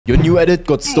Your new edit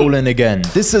got stolen again.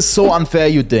 This is so unfair,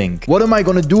 you think. What am I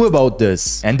gonna do about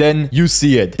this? And then you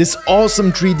see it. This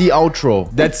awesome 3D outro.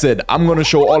 That's it. I'm gonna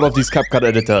show all of these CapCut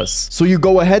editors. So you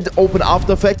go ahead, open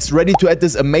After Effects, ready to add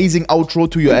this amazing outro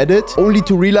to your edit, only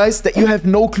to realize that you have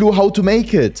no clue how to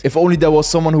make it. If only there was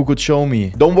someone who could show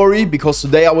me. Don't worry, because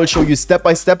today I will show you step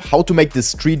by step how to make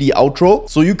this 3D outro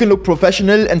so you can look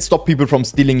professional and stop people from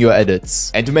stealing your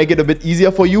edits. And to make it a bit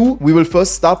easier for you, we will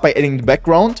first start by adding the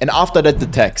background and after that the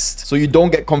text, so you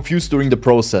don't get confused during the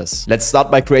process. Let's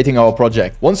start by creating our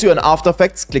project. Once you're in After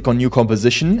Effects, click on New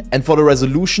Composition, and for the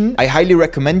resolution, I highly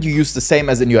recommend you use the same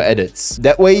as in your edits.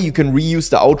 That way you can reuse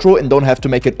the outro and don't have to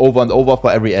make it over and over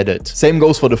for every edit. Same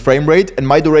goes for the frame rate, and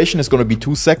my duration is going to be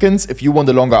 2 seconds. If you want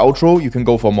a longer outro, you can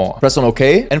go for more. Press on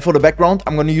OK, and for the background,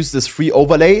 I'm going to use this free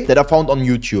overlay that I found on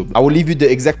YouTube. I will leave you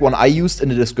the exact one I used in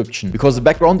the description. Because the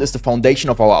background is the foundation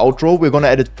of our outro, we're going to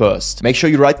edit first. Make sure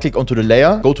you right click onto the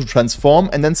layer, go to transform,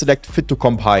 and then select fit to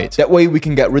comp height. That way we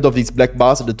can get rid of these black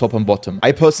bars at the top and bottom.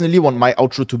 I personally want my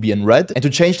outro to be in red, and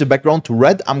to change the background to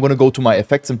red, I'm gonna go to my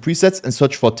effects and presets and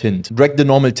search for tint. Drag the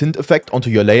normal tint effect onto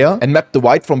your layer and map the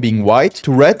white from being white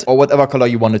to red or whatever color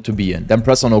you want it to be in. Then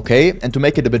press on OK, and to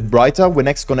make it a bit brighter, we're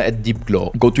next gonna add deep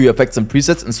glow. Go to your effects and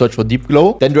presets and search for deep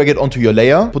glow, then drag it onto your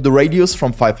layer, put the radius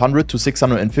from 500 to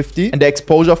 650 and the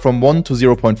exposure from 1 to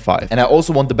 0.5. And I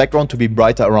also want the background to be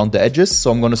brighter around the edges,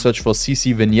 so I'm gonna search for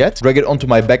CC vignette, drag it onto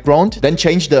my background, then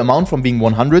change the amount from being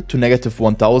 100 to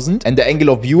 -1000, and the angle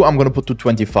of view I'm going to put to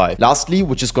 25. Lastly,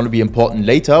 which is going to be important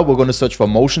later, we're going to search for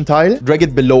motion tile, drag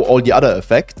it below all the other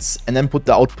effects, and then put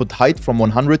the output height from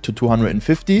 100 to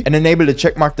 250, and enable the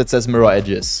checkmark that says mirror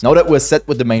edges. Now that we're set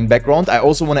with the main background, I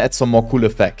also want to add some more cool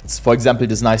effects. For example,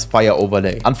 this nice fire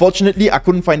overlay. Unfortunately, I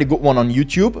couldn't find a good one on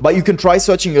YouTube, but you can try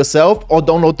searching yourself or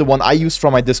download the one I used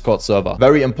from my Discord server.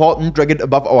 Very important, drag it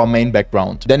above our main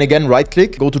background. Then again, right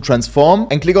click, go to transform,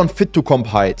 and click on fit to comp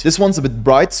height. This one's a bit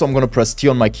bright, so I'm going to press T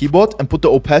on my keyboard and put the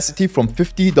opacity from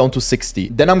 50 down to 60.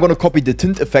 Then I'm going to copy the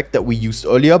tint effect that we used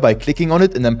earlier by clicking on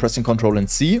it and then pressing Ctrl and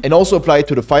C, and also apply it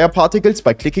to the fire particles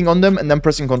by clicking on them and then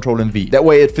pressing Ctrl and V. That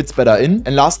way it fits better in.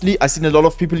 And lastly, I've seen a lot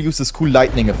of people use this cool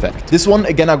lightning effect. This one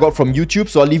again I got from YouTube,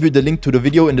 so I'll leave you the link to the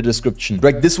video in the description.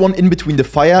 Drag this one in between the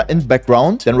fire and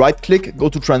background, then right click, go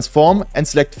to transform and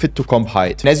select fit to comp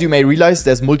height. And as you may realize,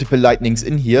 there's multiple lightnings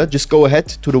in here. Just go ahead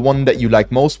to the one that you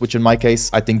like most, which in my case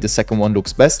I think the second one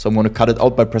looks best, so I'm going to cut it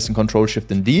out by pressing Ctrl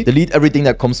Shift and D, delete everything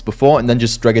that comes before, and then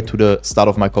just drag it to the start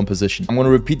of my composition. I'm going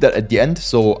to repeat that at the end,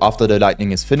 so after the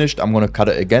lightning is finished, I'm going to cut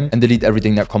it again and delete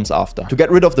everything that comes after. To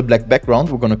get rid of the black background,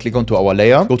 we're going to click onto our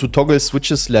layer, go to toggle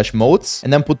switches / modes,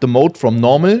 and then put the mode from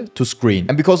normal to screen.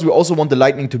 And because we also want the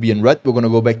lightning to be in red, we're going to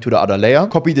go back to the other layer,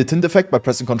 copy the tint effect by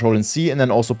pressing Ctrl and C, and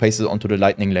then also paste it onto the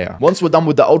lightning layer. Once we're done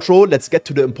with the outro, let's get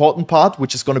to the important part,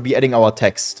 which is going to be adding our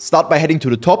text. Start by heading to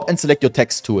the top and select your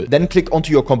text tool. Then click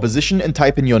onto your composition and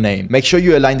type in your name. Make sure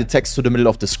you align the text to the middle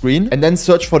of the screen, and then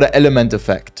search for the element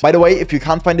effect. By the way, if you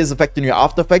can't find this effect in your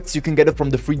After Effects, you can get it from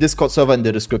the free Discord server in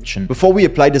the description. Before we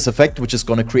apply this effect, which is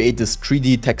going to create this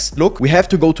 3D text look, we have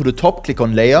to go to the top, click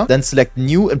on layer, then select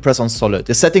new and press on solid.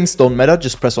 The settings don't matter,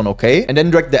 just press on OK, and then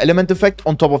drag the element effect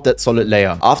on top of that solid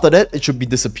layer. After that, it should be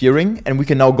disappearing, and we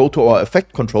can now go to our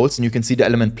effect controls and you can see the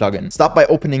element plugin. Start by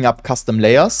opening up custom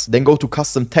layers, then go to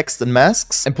custom text and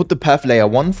masks, and put the path layer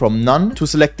 1 from none to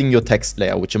selecting your text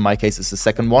layer, which in my case is the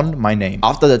second one, my name.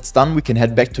 After that's done, we can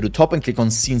head back to the top and click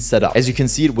on scene setup. As you can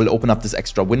see, it will open up this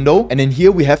extra window, and in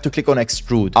here we have to click on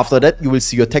extrude. After that, you will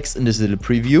see your text in this little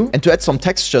preview, and to add some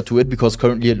texture to it, because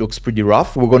currently it looks pretty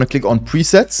rough, we're going to click on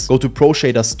presets, go to Pro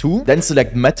Shaders 2, then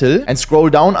select metal and scroll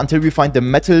down until we find the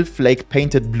metal flake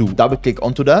painted blue. Double click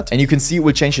onto that, and you can see it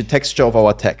will change the texture of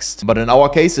our text. But in our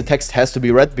case, the text has to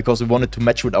be red because we want it to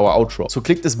match with our outro. So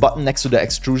click this button next to the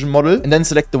extrusion model and then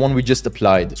select the one we just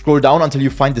applied. Scroll down until you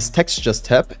find this textures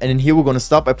tab, and in here we're going to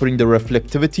start by putting the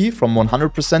reflectivity from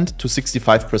 100% to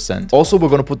 65%. Also, we're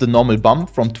going to put the normal bump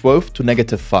from 12 to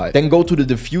 -5. Then go to the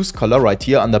diffuse color right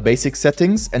here under basic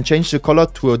settings and change the color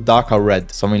to a darker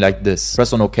red, something like this.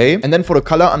 Press on OK, and then for the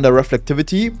color under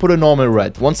reflectivity, put a normal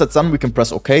red. Once that's done, we can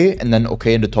press OK and then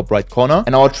OK in the top right corner,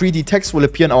 and our 3D text will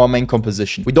appear in our main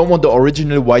composition. We don't want the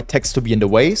original white text to be in the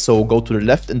way, so go to the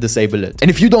left and disable it. And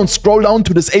if you don't scroll down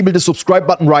to disable the subscribe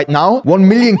button right now, 1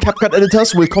 million CapCut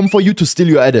editors will come for you to steal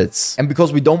your edits. And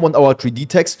because we don't want our 3D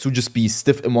text to just be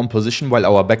stiff in one position while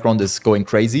our background is going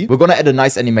crazy, we're gonna add a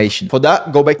nice animation. For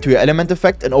that, go back to your element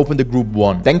effect and open the group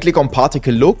 1. Then click on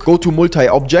particle look, go to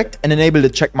multi-object and enable the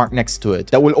checkmark next to it.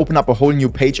 That will open up a whole new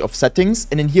page of settings,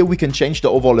 and in here we can change the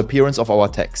overall appearance of our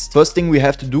text. First thing we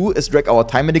have to do is drag our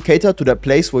time indicator to that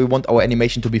place where we want our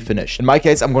animation to be finished. In my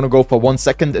case, I'm gonna go for 1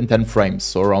 second and 10 frames,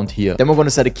 so around here. Then we're gonna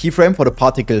set a keyframe keyframe for the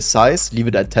particle size, leave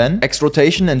it at 10. X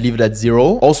rotation and leave it at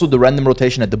 0. Also the random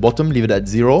rotation at the bottom, leave it at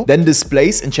 0. Then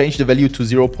displace and change the value to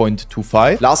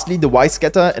 0.25. Lastly, the Y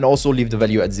scatter and also leave the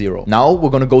value at 0. Now we're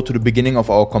gonna go to the beginning of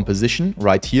our composition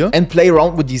right here and play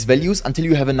around with these values until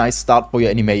you have a nice start for your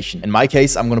animation. In my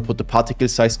case, I'm gonna put the particle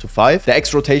size to 5, the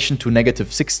X rotation to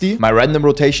 -60, my random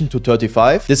rotation to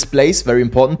 35, displace, very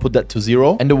important, put that to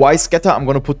 0, and the Y scatter I'm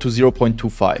gonna put to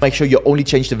 0.25. Make sure you only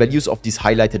change the values of these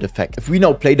highlighted effects. If we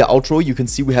now play the outro, you can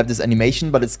see we have this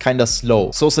animation, but it's kinda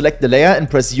slow. So select the layer and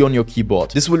press Z on your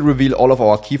keyboard. This will reveal all of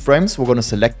our keyframes. We're gonna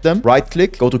select them, right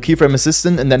click, go to keyframe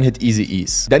assistant, and then hit easy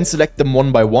ease. Then select them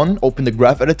one by one, open the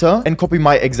graph editor, and copy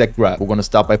my exact graph. We're gonna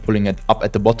start by pulling it up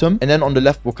at the bottom, and then on the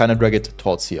left, we'll kind of drag it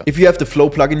towards here. If you have the flow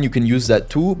plugin, you can use that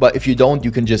too, but if you don't,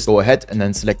 you can just go ahead and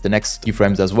then select the next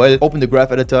keyframes as well. Open the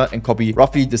graph editor and copy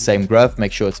roughly the same graph.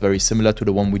 Make sure it's very similar to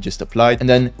the one we just applied, and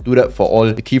then do that for all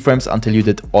the keyframes until you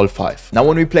did all 5. Now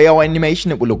when we play our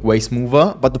animation, it will look way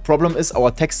smoother, but the problem is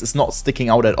our text is not sticking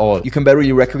out at all. You can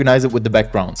barely recognize it with the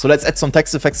background. So let's add some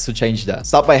text effects to change that.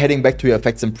 Start by heading back to your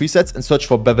effects and presets and search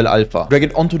for Bevel Alpha. Drag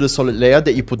it onto the solid layer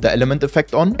that you put the element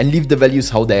effect on and leave the values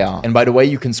how they are. And by the way,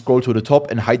 you can scroll to the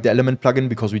top and hide the element plugin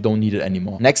because we don't need it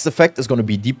anymore. Next effect is going to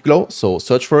be Deep Glow, so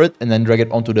search for it and then drag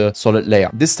it onto the solid layer.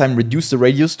 This time reduce the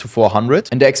radius to 400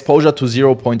 and the exposure to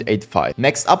 0.85.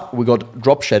 Next up, we got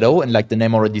Drop Shadow, and like the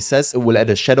name already says, it will add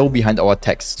a shadow behind our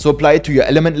text. So apply it to your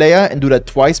element layer and do that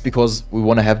twice because we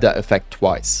want to have that effect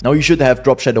twice. Now you should have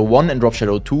Drop Shadow 1 and Drop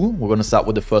Shadow 2. We're going to start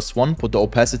with the first one, put the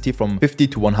opacity from 50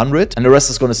 to 100, and the rest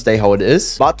is going to stay how it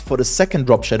is. But for the second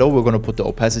Drop Shadow, we're going to put the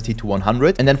opacity to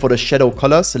 100, and then for the shadow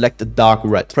color, select a dark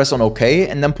red. Press on OK,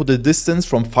 and then put the distance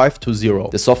from 5 to 0.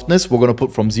 The softness, we're going to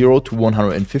put from 0 to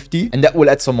 150, and that will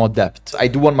add some more depth. I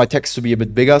do want my text to be a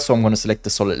bit bigger, so I'm going to select the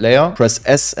solid layer, press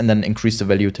S, and then increase the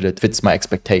value till it fits my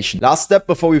expectation. Last step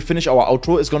before we finish our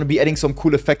outro is going to be adding some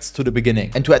cool effects to the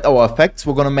beginning. And to add our effects,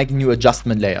 we're going to make new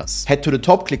adjustment layers. Head to the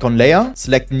top, click on layer,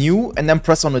 select new, and then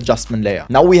press on adjustment layer.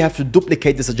 Now we have to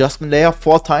duplicate this adjustment layer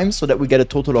 4 times so that we get a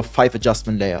total of 5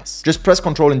 adjustment layers. Just press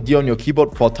Ctrl and D on your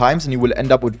keyboard 4 times and you will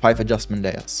end up with 5 adjustment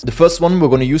layers. The first one we're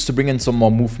going to use to bring in some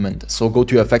more movement. So go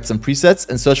to your effects and presets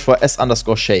and search for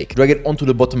S_shake. Drag it onto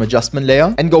the bottom adjustment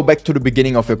layer and go back to the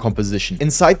beginning of your composition.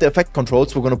 Inside the effect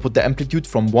controls, we're going to put the amplitude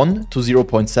from 1 to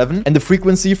 0.7 and the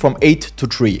frequency from 8 to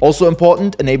 3. Also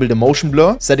important, enable the motion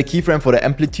blur, set a keyframe for the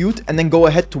amplitude, and then go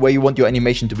ahead to where you want your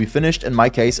animation to be finished, in my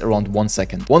case around 1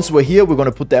 second. Once we're here, we're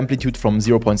going to put the amplitude from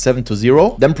 0.7 to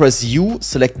 0, then press U,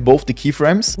 select both the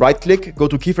keyframes, right click, go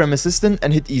to keyframe assistant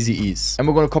and hit easy ease. And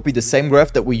we're going to copy the same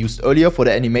graph that we used earlier for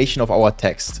the animation of our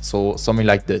text, so something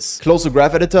like this. Close the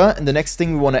graph editor, and the next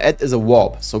thing we want to add is a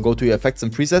warp. So go to your effects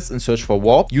and presets and search for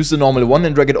warp. Use the normal one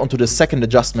and drag it onto the second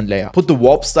adjustment layer. Put the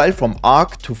warp style from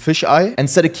arc to fisheye and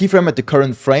set a keyframe at the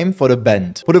current frame for the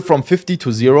bend. Put it from 50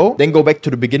 to 0, then go back to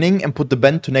the beginning and put the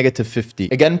bend to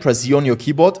 -50. Again, press Z on your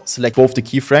keyboard, select both the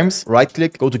keyframes, right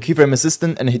click, go to keyframe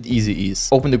assistant and hit easy ease.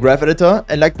 Open the graph editor,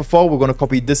 and like before, we're going to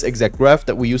copy this exact graph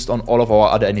that we used on all of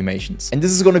our other animations. And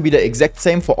this is going to be the exact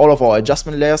same for all of our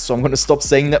adjustment layers, so I'm going to stop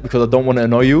saying that because I don't want to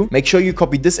annoy you. Make sure you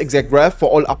copy this exact graph for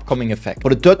all upcoming effects. For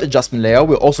the third adjustment layer,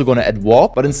 we're also going to add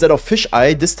warp, but instead of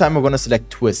fisheye, this time we're going to select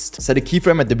twist. Set a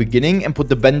keyframe at the beginning and put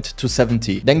the bend to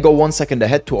 70. Then go 1 second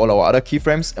ahead to all our other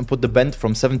keyframes and put the bend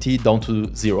from 70 down to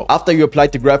 0. After you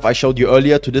applied the graph I showed you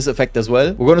earlier to this effect as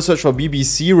well, we're going to search for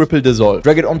BBC Ripple Dissolve.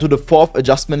 Drag it onto the 4th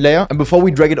adjustment layer, and before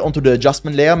we drag it onto the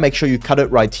adjustment layer, make sure you cut it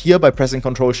right here by pressing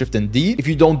Ctrl Shift and D. If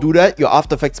you don't do that, your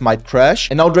After Effects might crash.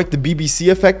 And now drag the BBC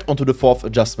effect onto the 4th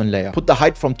adjustment layer. Put the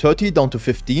height from 30 down to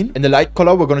 15, and the light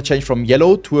color we're going to change from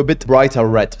yellow to a bit brighter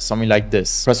red, something like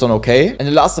this. Press on OK, and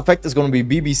the last effect is going to be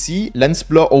BBC Lens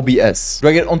Blur OBS.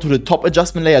 Drag it onto the top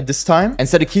adjustment layer this time and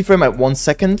set a keyframe at 1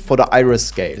 second for the iris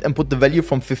scale and put the value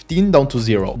from 15 down to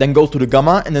 0. Then go to the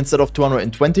gamma, and instead of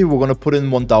 220 we're going to put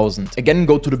in 1000. Again,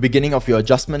 go to the beginning of your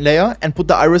adjustment layer and put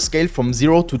the iris scale from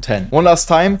 0 to 10. One last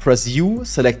time, press U,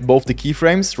 select both the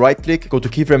keyframes, right click, go to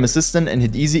keyframe assistant and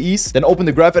hit easy ease. Then open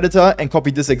the graph editor and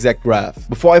copy this exact graph.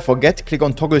 Before I forget, click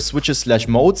on toggle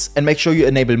switches/modes and make sure you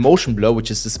enable motion blur,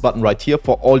 which is this button right here,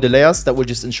 for all the layers. That will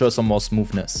just ensure some more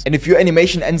smoothness. And if your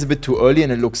animation ends a bit too early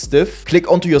and it looks stiff,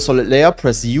 click onto your solid layer,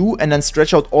 press U, and then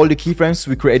stretch out all the keyframes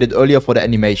we created earlier for the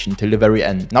animation till the very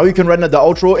end. Now you can render the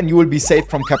outro and you will be safe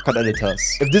from CapCut editors.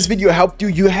 If this video helped you,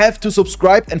 you have to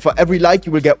subscribe, and for every like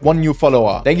you will get 1 new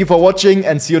follower. Thank you for watching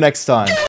and see you next time.